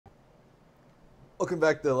Welcome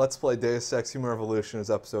back to Let's Play Deus Ex Human Revolution,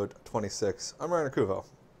 is episode 26. I'm Ryan Akuvo.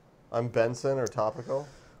 I'm Benson, or Topical.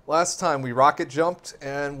 Last time we rocket jumped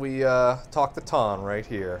and we talked to Ton right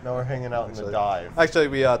here. Now we're hanging out in the dive. Actually,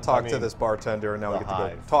 we talked to this bartender and now we get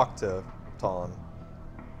to go talk to Ton.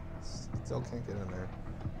 Still can't get in there.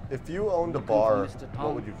 If you owned a bar,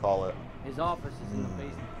 what would you call it? His office is in the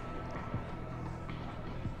basement.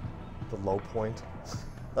 The low point.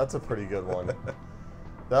 That's a pretty good one.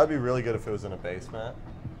 That would be really good if it was in a basement.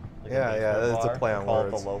 Like yeah, that's a play on call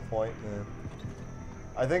words. it the low point. Yeah.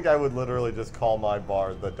 I think I would literally just call my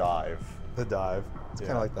bar the dive. The dive. It's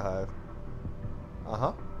kind of like the hive.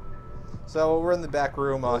 Uh-huh. So we're in the back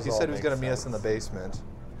room. He said he was going to meet us in the basement.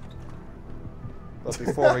 But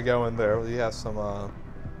before we go in there, we have some...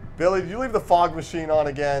 Billy, did you leave the fog machine on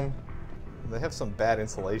again? They have some bad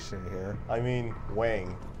insulation here. I mean,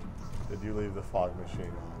 Wang, did you leave the fog machine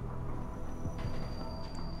on?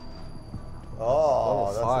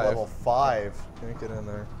 Oh, that's level 5. Can't get in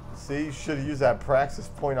there. See, you should have used that praxis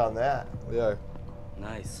point on that. Yeah.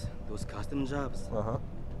 Nice. Those custom jobs. Uh-huh.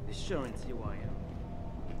 It's sure in TYM.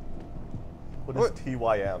 What is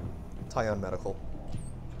TYM? Tyon Medical.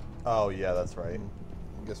 Oh, yeah, that's right.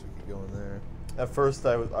 I guess we could go in there. At first,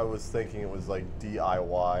 I was thinking it was like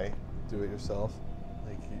DIY. Do it yourself.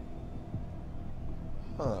 Like,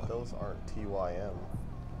 huh. Those aren't TYM.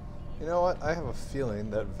 You know what? I have a feeling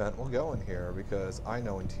that vent will go in here because I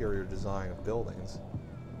know interior design of buildings.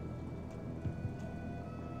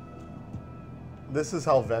 This is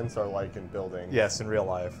how vents are like in buildings. Yes, in real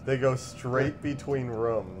life. They go straight between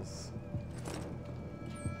rooms.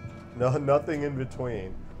 No, nothing in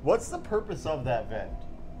between. What's the purpose of that vent?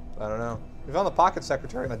 I don't know. We found the pocket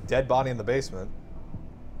secretary and a dead body in the basement.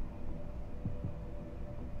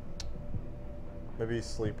 Maybe he's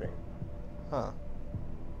sleeping. Huh.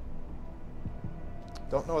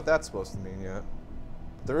 Don't know what that's supposed to mean yet.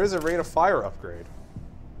 There is a rate of fire upgrade.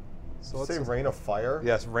 So let's say rain of fire?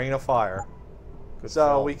 Yes, rain of fire. Good so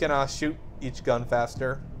sell. we can shoot each gun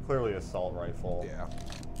faster. Clearly assault rifle. Yeah.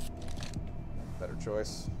 Better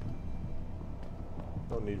choice.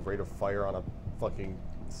 Don't need rate of fire on a fucking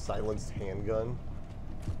silenced handgun.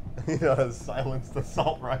 You know, a silenced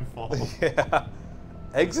assault rifle. Yeah.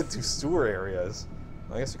 Exit to sewer areas.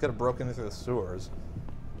 I guess we could have broken into the sewers.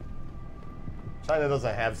 China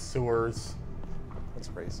doesn't have sewers. That's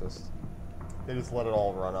racist. They just let it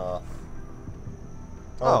all run off.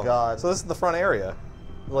 Oh, God. So this is the front area.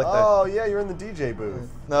 Like yeah, you're in the DJ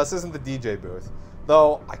booth. No, this isn't the DJ booth.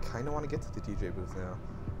 Though, I kind of want to get to the DJ booth now.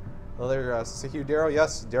 Well, is this a Hugh Darrow?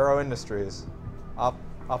 Yes, Darrow Industries.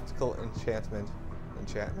 Optical enchantment.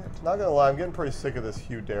 Not gonna lie, I'm getting pretty sick of this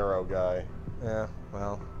Hugh Darrow guy. Yeah,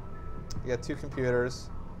 well. We got 2 computers.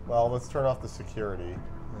 Well, let's turn off the security.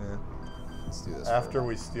 Yeah. Let's do this. After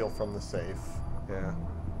we steal from the safe. Yeah.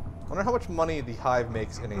 I wonder how much money the Hive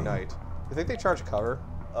makes in a night. Do you think they charge cover?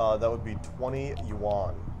 That would be 20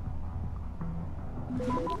 yuan.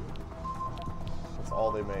 That's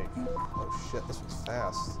all they make. Oh shit, this was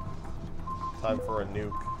fast. Time for a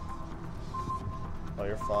nuke. Oh,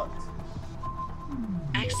 you're fucked.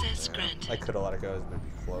 Access granted. I could have let it go, it would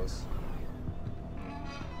be close.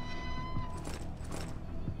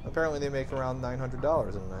 Apparently they make around $900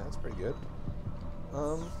 in a night. That's pretty good.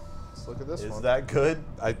 Let's look at this one. Is that good?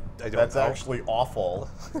 I don't That's know. actually awful.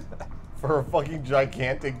 For a fucking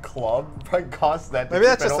gigantic club, probably costs that. Maybe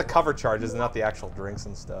that's just the cover charges and not the actual drinks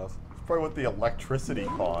and stuff. It's probably what the electricity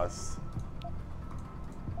costs.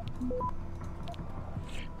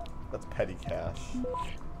 That's petty cash.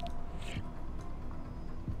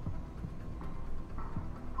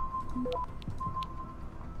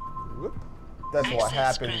 Whoop. That's what Access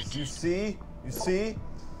happens. granted. You see? You see?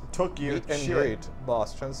 Took you. Meet and shit. greet.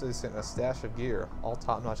 Boss, Translate sent a stash of gear. All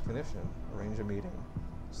top-notch condition. Arrange a meeting.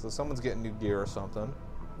 So someone's getting new gear or something.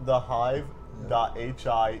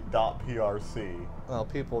 Thehive.hi.prc. Well,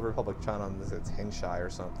 People of Republic China, it's Henshai or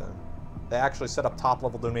something. They actually set up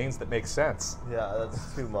top-level domains that make sense. Yeah,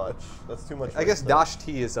 that's too much. That's too much. I guess research. Dash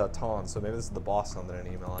T is Ton, so maybe this is the boss sending an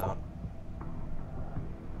email out.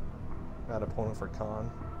 Got an opponent for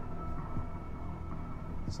Khan.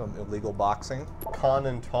 Some illegal boxing. Con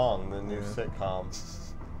and Tong, the new sitcom.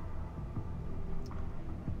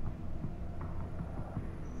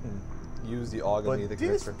 Use the Augany. But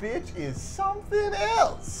this bitch is something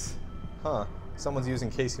else. Huh. Someone's using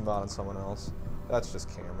Casey mod on someone else. That's just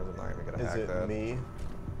cameras. I'm not even gonna hack Is that. it me?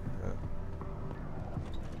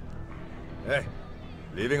 Yeah. Hey,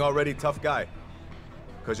 leaving already, tough guy?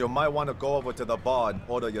 Because you might want to go over to the bar and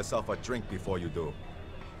order yourself a drink before you do.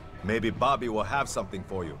 Maybe Bobby will have something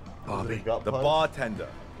for you. Bobby? The bartender.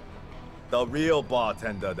 The real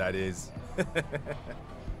bartender, that is.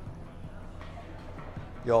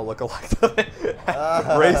 Y'all look alike.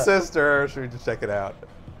 Racist, or should we just check it out?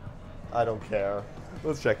 I don't care.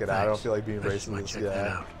 Let's check it out. I don't feel like being racist. Check that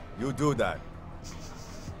out. You do that.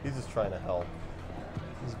 He's just trying to help.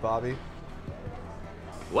 This is Bobby.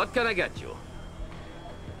 What can I get you?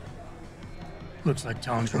 Looks like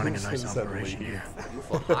Tom's running a nice Suddenly. operation here. You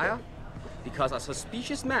for hire? Because a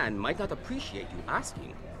suspicious man might not appreciate you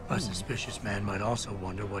asking. A suspicious man might also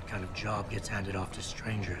wonder what kind of job gets handed off to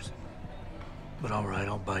strangers. But all right,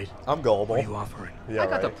 I'll bite. I'm gullible. What are you offering? Yeah, I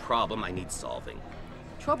got right. a problem I need solving.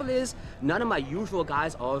 Trouble is, none of my usual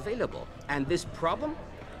guys are available. And this problem,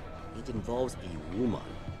 it involves a woman.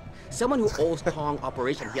 Someone who owes Tong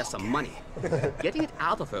Operation here some money. Getting it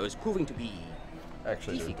out of her is proving to be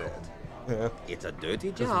Actually, they're difficult. dead. Yeah, It's a dirty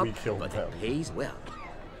we job, killed but them. it pays well.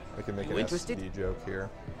 we can make You an interested? STD joke here.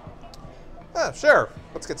 Yeah, sure.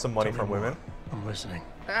 Let's get some money Tell me from more. women. I'm listening.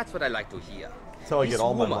 That's what I like to hear. That's how I This get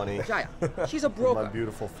all my woman, money. Jaya, she's a broker. My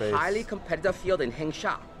beautiful face. Highly competitive field in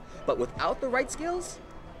Hengsha. But without the right skills,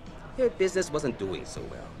 her business wasn't doing so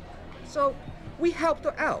well. So we helped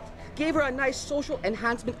her out. Gave her a nice social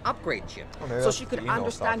enhancement upgrade chip Oh, maybe so that's she what could the email's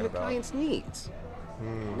understand her talking about. clients' needs.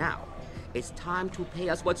 Now, it's time to pay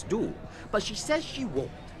us what's due. But she says she won't.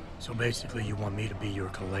 So basically, you want me to be your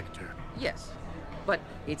collector. Yes, but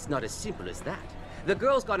it's not as simple as that. The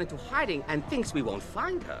girl's gone into hiding and thinks we won't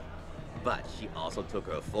find her. But she also took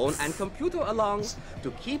her phone and computer along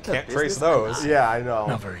to keep her Can't business trace those. alive. Yeah, I know.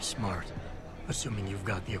 Not very smart. Assuming you've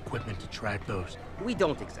got the equipment to track those. We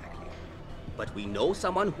don't exactly. But we know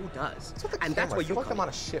someone who does. What's with the And camera? that's where I feel you like come I'm on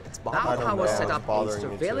in. a ship. It's Bow Bobby. I don't Power know, set it's up a bothering me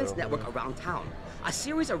surveillance too. network around town. A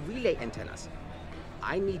series of relay antennas.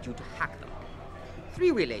 I need you to hack them.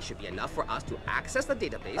 3 relays should be enough for us to access the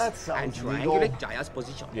database That sounds and legal. triangulate Jaya's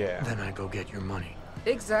position. Yeah. Then I go get your money.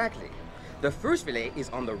 Exactly. The first relay is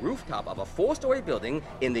on the rooftop of a 4-story building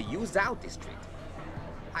in the Yuzhou district.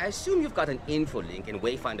 I assume you've got an info link and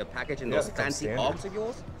Wayfinder package in Yeah, those that comes fancy standard. orgs of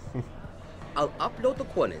yours. I'll upload the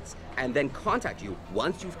coordinates and then contact you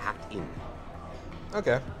once you've hacked in.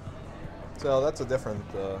 Okay. So that's a different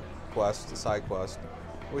quest, a side quest.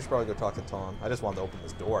 We should probably go talk to Tom. I just wanted to open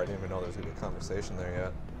this door. I didn't even know there was going to be a conversation there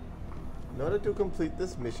yet. In order to complete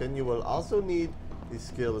this mission, you will also need the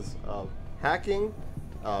skills of hacking,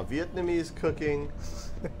 Vietnamese cooking,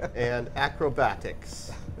 and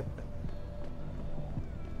acrobatics.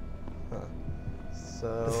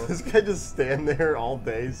 So Does this guy just stand there all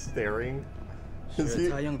day staring? Is Sure,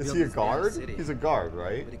 Taeyong he built a this damn guard? city. He's a guard,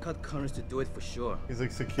 right? But it cut corners to do it for sure. He's like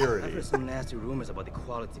I've security. heard some nasty rumors about the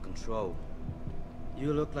quality control.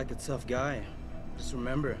 You look like a tough guy. Just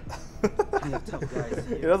remember, plenty of tough guys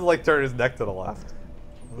he here. doesn't like turn his neck to the left.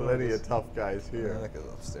 Plenty of tough guys Yeah, here. that goes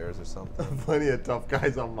upstairs or something. Plenty of tough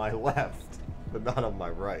guys on my left, but not on my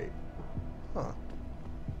right. Huh.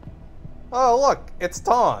 Oh, look, it's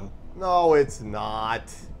Ton. No, it's not.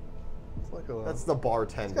 It's like a, That's the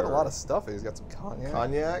bartender. he's got a lot of stuff. He's got some cognac.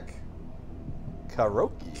 Cognac,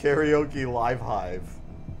 Karaoke. karaoke, live hive.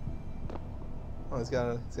 Oh, he's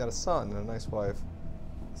got a son and a nice wife.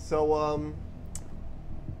 So,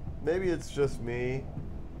 maybe it's just me,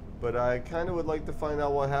 but I kind of would like to find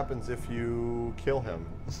out what happens if you kill him.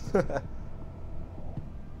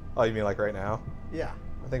 Oh, you mean like right now? Yeah,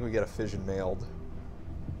 I think we get a fission mailed.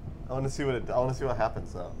 I want to see what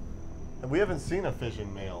happens though. And we haven't seen a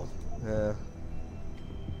fission mailed. Yeah.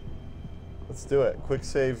 Let's do it. Quick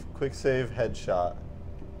save, headshot.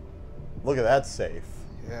 Look at that safe.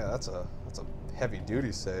 Yeah, that's a heavy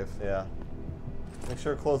duty safe. Yeah. Make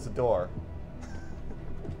sure to close the door.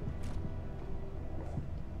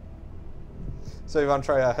 So you want to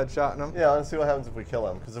try headshotting him? Yeah, let's see what happens if we kill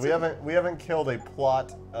him, because we haven't killed a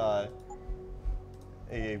plot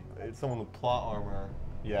someone with plot armor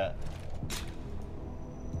yet.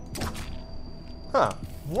 Huh.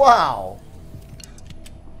 Wow.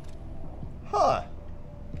 Huh.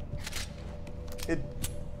 It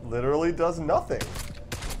literally does nothing.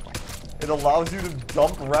 It allows you to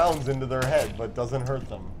dump rounds into their head, but doesn't hurt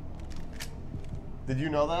them. Did you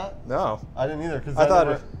know that? No. I didn't either, because I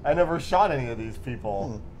thought I never shot any of these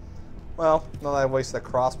people. Well, now that I wasted that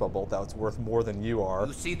crossbow bolt, that's worth more than you are.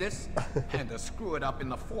 You see this? And to screw it up in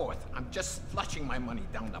the 4th, I'm just flushing my money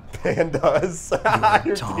down the Pandas.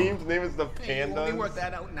 Your Tom. team's name is the Hey, you only work Pandas.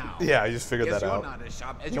 that out now. Yeah, I just figured Guess that you're out. not as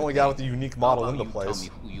sharp as You only think. got with the unique model How in the about place. You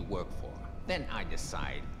tell me who you work for. Then I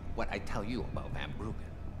decide what I tell you about Van Bruggen.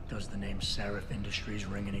 Does the name Seraph Industries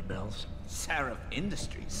ring any bells? Seraph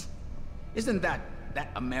Industries. Isn't that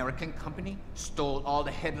American company stole all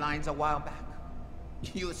the headlines a while back?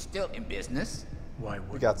 You're still in business. Why would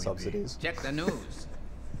We got be? subsidies. Check the news.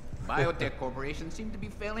 Biotech corporations seem to be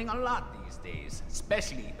failing a lot these days,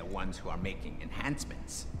 especially the ones who are making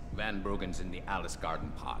enhancements. Van Bruggen's in the Alice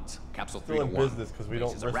Garden pods. Capsule Still in 301. business because we don't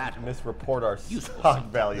Raises a rat hole. misreport our Useful stock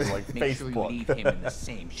something. value like Make Facebook. sure you leave him in the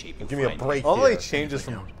same shape you Give me a find break him. All he here. changes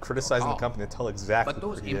from criticizing the company to tell exactly But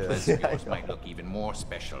those who he is. implants of yours might look even more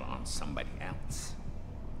special on somebody else.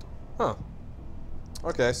 Huh.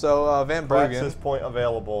 Okay, so Van Access Bruggen, point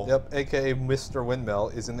available. yep, aka Mr. Windmill,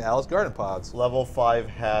 is in the Alice Garden pods. Level 5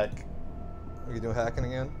 hack. Are you doing hacking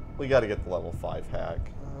again? We got to get the level 5 hack.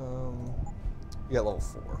 You got level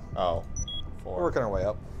 4. Oh. We're 4. working our way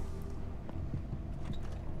up.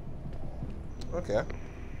 Okay.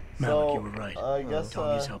 Malik, you were right. I guess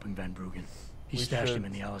Tommy's helping Van Bruggen. He we stashed should, him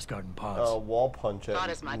in the Alice Garden pods. wall punch Not at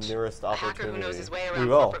as much. nearest A hacker opportunity. who knows his way We around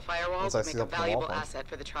will. corporate firewalls Once I would see make a up the wall valuable punch. asset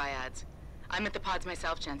for the triads. I'm at the pods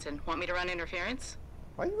myself, Jensen. Want me to run interference?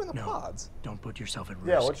 Why are you in the No. pods? Don't put yourself at risk.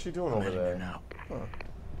 Yeah, what's she doing I'm over heading there? now. Huh.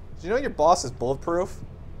 Did you know your boss is bulletproof?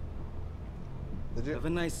 Did you? Have a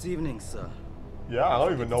nice evening, sir. Yeah, I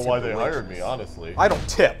don't even know why they hired me, honestly. I don't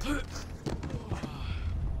tip.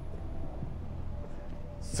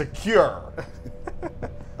 Secure.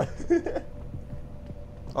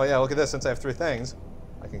 Oh yeah, look at this. Since I have 3 things,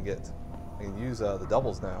 I can use the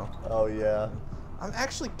doubles now. Oh yeah. I'm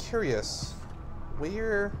actually curious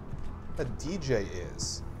where the DJ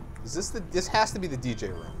is. Is this this has to be the DJ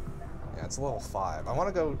room? Yeah, it's level 5. I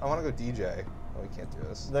want to go DJ. Oh, we can't do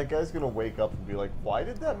this. That guy's gonna wake up and be like, "Why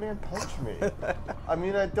did that man punch me?" I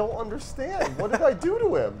mean, I don't understand. What did I do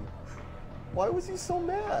to him? Why was he so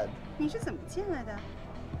mad? 你是怎么进来的？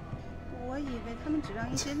我以为他们只让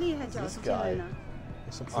一些厉害角色进来呢。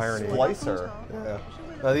 Some It's a irony. splicer. Yeah.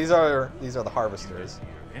 No, these are the harvesters.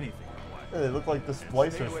 Yeah, they look like the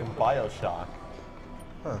splicers from BioShock.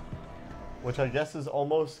 Huh. Which I guess is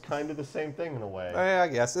almost kind of the same thing in a way. I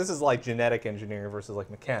guess this is like genetic engineering versus like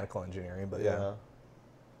mechanical engineering, but yeah.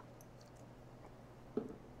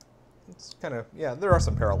 It's kind of, yeah, there are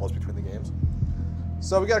some parallels between the games.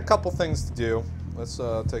 So we got a couple things to do. Let's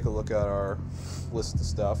take a look at our list of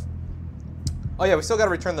stuff. Oh yeah, we still got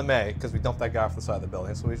to return the May because we dumped that guy off the side of the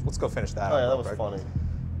building. So let's go finish that. Oh yeah, up that was real quick.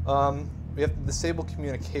 funny. We have to disable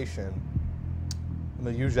communication in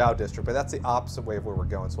the Yuzhou district, but that's the opposite way of where we're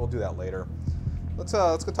going. So we'll do that later. Let's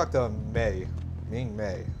go talk to Ming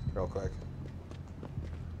Mei, real quick.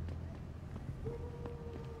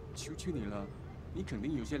 求求你了，你肯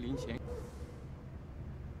定有些零钱，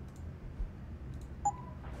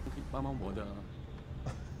可以帮帮我的，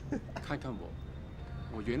看看我，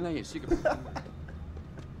我原来也是个普通人。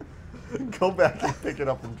 Go back and pick it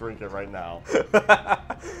up and drink it right now.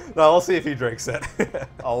 No, we'll see if he drinks it.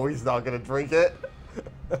 Oh, he's not gonna drink it?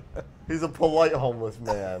 He's a polite homeless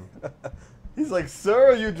man. He's like,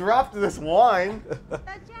 "Sir, you dropped this wine."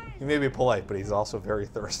 He may be polite, but he's also very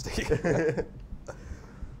thirsty.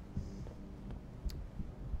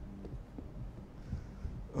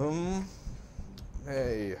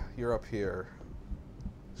 Hey, you're up here.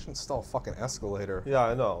 Should install a fucking escalator. Yeah,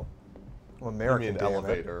 I know. I'm American, you mean damn it.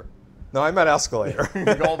 elevator. No, I meant escalator. You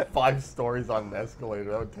go up 5 stories on an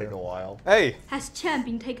escalator. That would take a while. Hey! Has Chen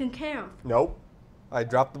been taken care of? Nope. I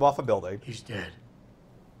dropped him off a building. He's dead.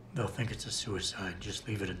 They'll think it's a suicide. Just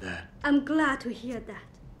leave it at that. I'm glad to hear that.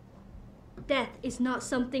 Death is not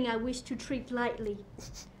something I wish to treat lightly.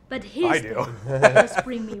 But his death does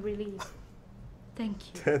bring me relief.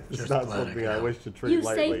 Thank you. Death is not something I wish to treat You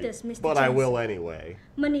lightly. saved us, Mr. But I Jensen. will anyway.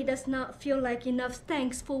 Money does not feel like enough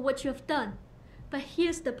thanks for what you have done. But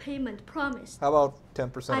here's the payment promised. How about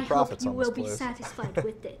 10% of I profits hope you on this will be place? satisfied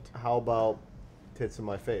with it. How about tits in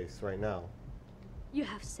my face right now? You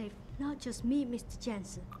have saved not just me, Mr.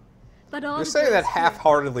 Jensen, but all You're the saying that girls here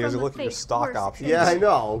half-heartedly as you from a look at your fake stock worst options. Yeah, I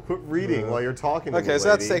know. Quit reading while you're talking to me, Okay, so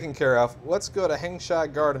that's lady. taken care of. Let's go to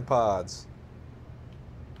Hengshot Garden Pods.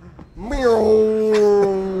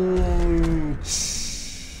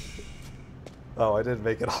 Oh, I didn't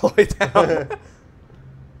make it all the way down.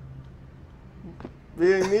 You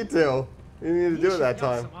didn't need to. You didn't need to do it that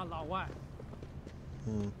time.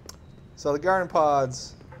 So the garden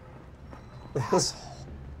pods. Asshole.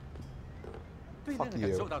 Fuck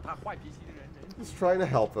you. Just trying to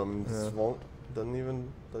help him. Just won't. Doesn't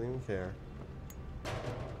even care.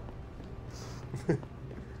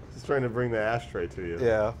 Just trying to bring the ashtray to you.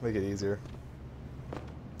 Yeah, make it easier.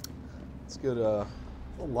 It's good. A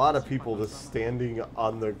lot of people just standing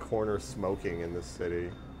on the corner smoking in this city.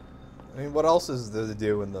 I mean, what else is there to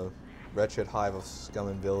do in the wretched hive of scum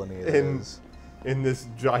and villainy that is in this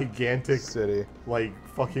gigantic city, like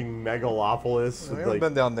fucking megalopolis? We haven't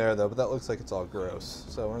been down there though, but that looks like it's all gross,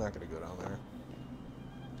 so we're not gonna go down there.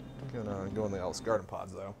 We're gonna go in the Alice Garden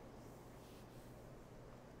Pods though.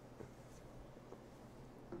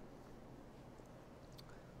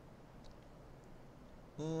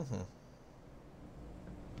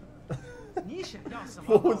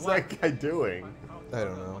 What was that guy doing? I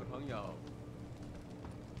don't know.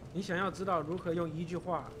 你想要知道如何用一句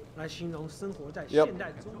话来形容生活在 Yep. 现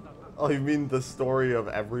代中的 Oh, you mean the story of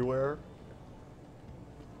everywhere?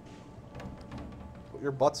 Put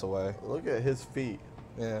your butts away. Look at his feet.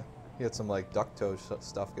 Yeah. He had some like duck toe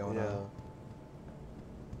stuff going on.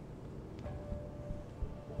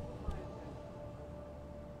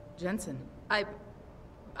 Jensen, I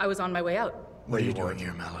was on my way out. What are you doing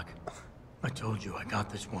here, Malik? I told you I got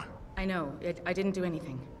this one. I know. I didn't do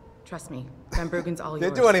anything. Trust me. Van Bruggen's all yours.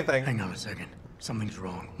 Didn't do anything. Hang on a second. Something's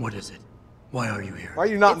wrong. What is it? Why are you here? Why are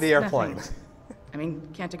you not in the airplane? Nothing. I mean,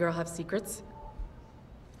 can't a girl have secrets?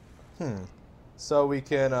 So we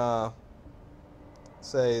can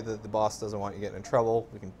say that the boss doesn't want you getting in trouble.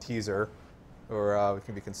 We can tease her, or we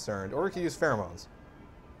can be concerned, or we can use pheromones.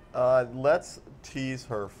 Let's tease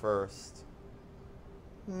her first.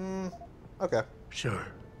 Okay. Sure.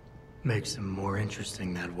 Makes him more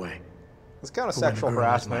interesting that way. It's kind of But when sexual the girl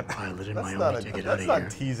is harassment. my pilot and That's my not only ticket out that's of not here.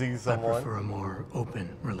 teasing I someone. prefer a more open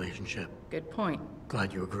relationship. Good point.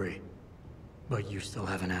 Glad you agree. But you still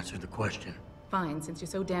haven't answered the question. Fine, since you're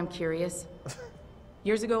so damn curious.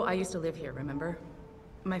 Years ago, I used to live here, remember?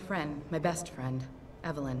 My friend, my best friend,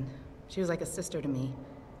 Evelyn. She was like a sister to me.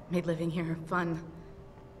 Made living here fun.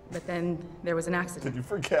 But then there was an accident. Did you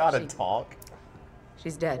forget how to talk?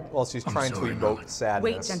 She's dead. Well, she's I'm trying to sorry, evoke Malik. sadness.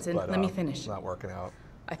 Wait, Jensen, but, let me finish. It's not working out.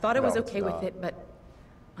 I thought I was No, it's okay with not. it, but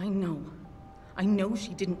I know. I know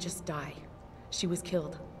she didn't just die. She was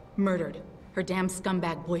killed. Murdered. Her damn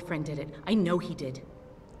scumbag boyfriend did it. I know he did.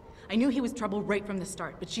 I knew he was trouble right from the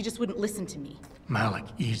start, but she just wouldn't listen to me. Malik,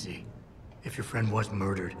 easy. If your friend was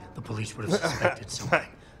murdered, the police would have suspected something.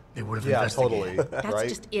 They would have investigated. Totally. That's right?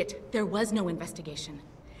 just it. There was no investigation.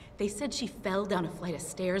 They said she fell down a flight of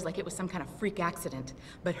stairs like it was some kind of freak accident.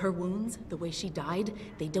 But her wounds, the way she died,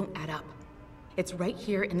 they don't add up. It's right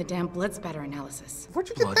here in the damn blood spatter analysis. Where'd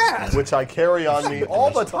you get Blood that? spatter. Which I carry on me all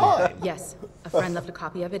the time. Yes, a friend left a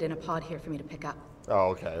copy of it in a pod here for me to pick up. Oh,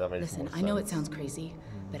 okay, that makes Listen, more I know it sense. sounds crazy,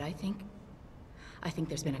 but I think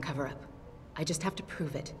there's been a cover-up. I just have to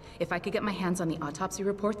prove it. If I could get my hands on the autopsy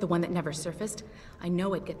report, the one that never surfaced, I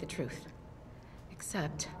know I'd get the truth.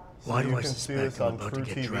 Except, Why you do I can see suspect this I'm on about True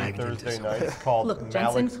to get TV dragged into Thursday something? night. It's called look, Jensen,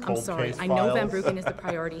 Malik's I'm Cold sorry. Case I know Van Files. Bruggen is the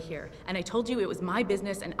priority here, and I told you it was my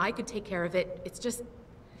business and I could take care of it. It's just,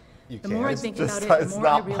 You the more I can't. think Just, about it, it's the more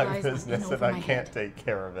I not my realize I'm business in over and my I can't head. take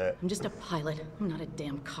care of it. I'm just a pilot. I'm not a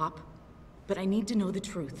damn cop. But I need to know the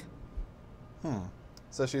truth.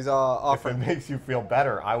 So she's If it offering. makes you feel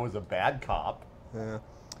better, I was a bad cop. Yeah.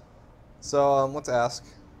 So let's ask.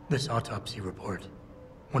 This autopsy report,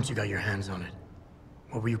 once you got your hands on it,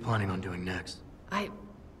 what were you planning on doing next?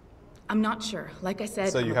 I'm not sure. Like I said,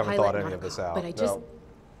 So you I'm a haven't pilot, thought any not a of this cop, out? But I just, No.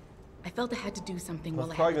 I felt I had to do something I while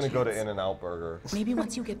was I probably had going the to go to chance. In-N-Out Burger. Maybe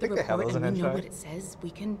once you get the Think they have report those and in you know Henchai? what it says, we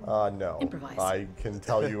can No. improvise. I can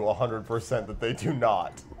tell you 100% that they do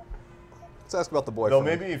not. Let's ask about the Though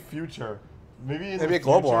boyfriend. maybe in future. Maybe in Maybe the it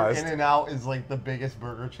globalized. future, In-N-Out is like the biggest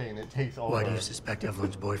burger chain. It takes over. Why do you suspect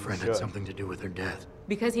Evelyn's boyfriend had Should. something to do with her death?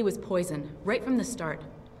 Because he was poisoned, right from the start.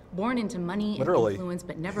 Born into money Literally. and influence,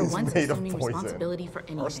 but never He's once made of assuming poison. responsibility for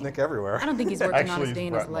anything. Arsenic everywhere. I don't think he's worked an Actually, honest it's day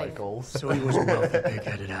in his Bret life. Michaels. So he was a wealthy,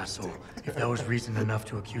 big-headed asshole. If that was reason enough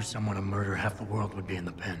to accuse someone of murder, half the world would be in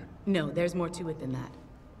the pen. No, there's more to it than that.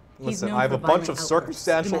 He's Listen, known I have for a bunch violent of outbursts,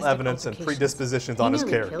 circumstantial domestic evidence and altercations. predispositions He on his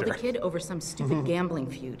nearly killed character. a kid over some stupid gambling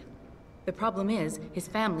feud. The problem is, his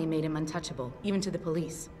family made him untouchable, even to the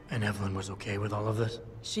police. And Evelyn was okay with all of this?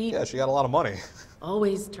 She Yeah, she got a lot of money.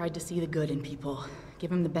 always tried to see the good in people,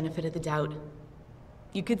 give him the benefit of the doubt.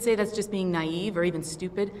 You could say that's just being naive or even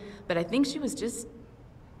stupid, but I think she was just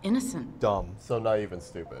innocent. Dumb. So naive and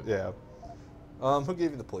stupid. Yeah. Who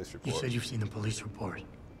gave you the police You report? said you've seen the police report.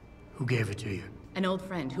 Who gave it to you? An old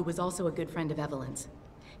friend who was also a good friend of Evelyn's.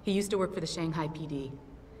 He used to work for the Shanghai PD.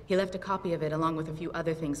 He left a copy of it along with a few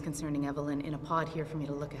other things concerning Evelyn in a pod here for me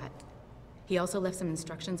to look at. He also left some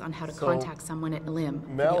instructions on how to So, contact someone at Lim for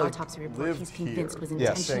the Malik autopsy report lived he's convinced was here.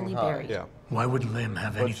 Yes. intentionally Shanghai. buried. Yeah. Why would Lim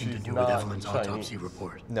have But anything to she's do with not Evelyn's Chinese. autopsy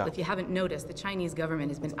report? No. If you haven't noticed, the Chinese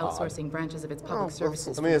government has been outsourcing branches of its public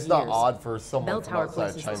services I mean, it's not for years. odd for someone Bell from Tower outside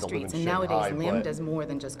closes the China to live in streets, and Shanghai, nowadays Lim but does more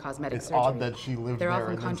than just cosmetic it's surgery. odd that she lived They're there often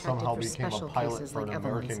and then contracted somehow for became a special pilot cases for an like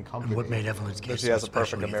American Evelyn's. company. And what made Evelyn's So case she so has a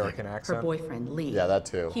special, perfect you think? American Her accent. boyfriend, Lee. Yeah, that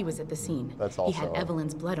too. He was at the scene. That's He had also a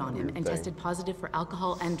Evelyn's blood on him weird and thing. tested positive for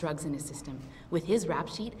alcohol and drugs in his system. With his rap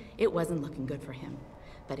sheet, it wasn't looking good for him.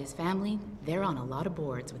 But his family, they're on a lot of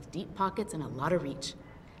boards with deep pockets and a lot of reach.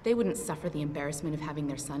 They wouldn't suffer the embarrassment of having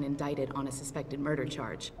their son indicted on a suspected murder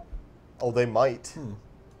charge. Oh, they might.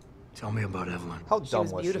 Tell me about Evelyn. How She dumb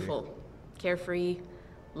was was beautiful, carefree,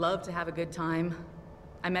 loved to have a good time.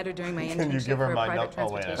 I met her during my Can you internship give her for a my private note?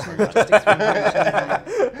 Oh, wait, I transportation forgot. logistics firm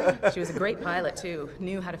in Shanghai. She was a great pilot, too.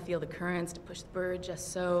 Knew how to feel the currents, to push the bird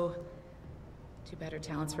just so. Too bad her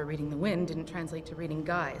talents for reading the wind didn't translate to reading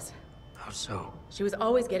guys. How so? She was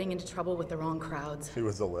always getting into trouble with the wrong crowds. She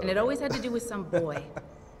was a little. And it always had to do with some boy.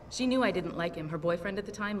 She knew I didn't like him. Her boyfriend at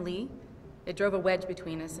the time, Lee, it drove a wedge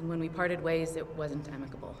between us, and when we parted ways, it wasn't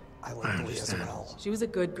amicable. I like Lee as well. She was a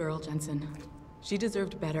good girl, Jensen. She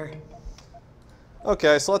deserved better.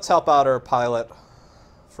 Okay, so let's help out our pilot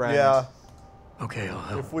friend. Yeah. Okay, I'll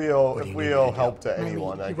help. If we owe help to My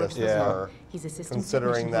anyone, lead, I he works guess for it's Zoe. her. He's assistant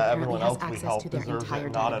Considering technician who that apparently everyone has else we access help to their deserves entire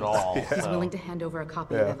it not at database. all. He's so. willing to hand over a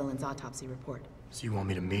copy of Evelyn's autopsy report. So you want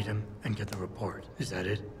me to meet him and get the report? Is that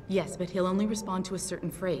it? Yes, but he'll only respond to a certain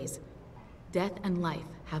phrase. Death and life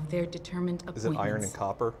have their determined appointments. Is it iron and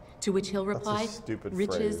copper? To which he'll reply, stupid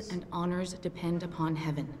riches phrase. and honors depend upon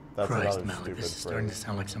heaven. That's Christ, another Malik, stupid this is starting to phrase.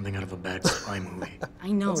 sound like something out of a bad spy movie.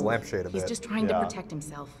 I know. Let's lampshade a He's bit. just trying to Yeah. protect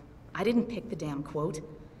himself. I didn't pick the damn quote.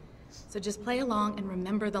 So just play along and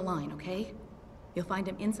remember the line, okay? You'll find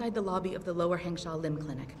him inside the lobby of the Lower Hengshaw Limb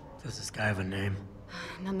Clinic. Does this guy have a name?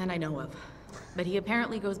 None that I know of. But he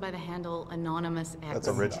apparently goes by the handle Anonymous X. That's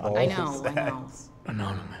original. I know.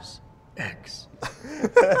 Anonymous. X.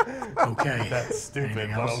 Okay. That's stupid,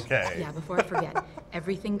 Anything but else? okay. Yeah, before I forget,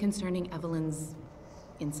 everything concerning Evelyn's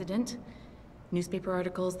incident, newspaper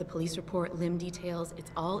articles, the police report, limb details,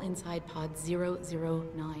 it's all inside pod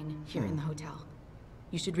 009 here in the hotel.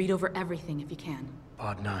 You should read over everything if you can.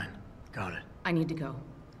 Pod 9. Got it. I need to go.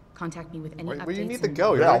 Contact me with any updates. Where you need to and-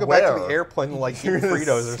 go? You're Yeah, gonna go back to where? the airplane like You're eating gonna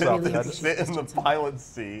Fritos or sit- something. Sit in the pilot's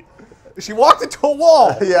seat. She walked into a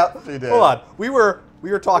wall. Yep, she did. Hold on. We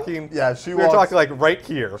were talking. Yeah, we were talking like right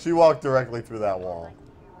here. She walked directly through that wall.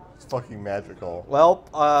 It's fucking magical. Well,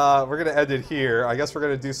 we're gonna end it here. I guess we're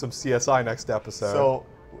gonna do some CSI next episode. So,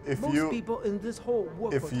 if Most you people in this whole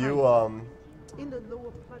work if for you time. In the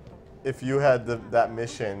lower platform. if you had that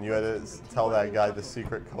mission, you had to tell that guy the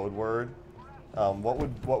secret code word.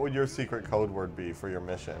 What would your secret code word be for your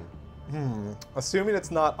mission? Assuming it's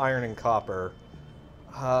not iron and copper.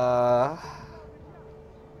 I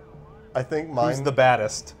think mine. Who's the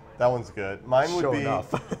baddest? That one's good. Mine would Sure be.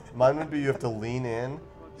 enough. Mine would be you have to lean in,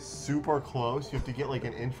 super close. You have to get like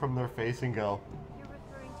an inch from their face and go.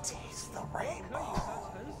 Taste the rainbow.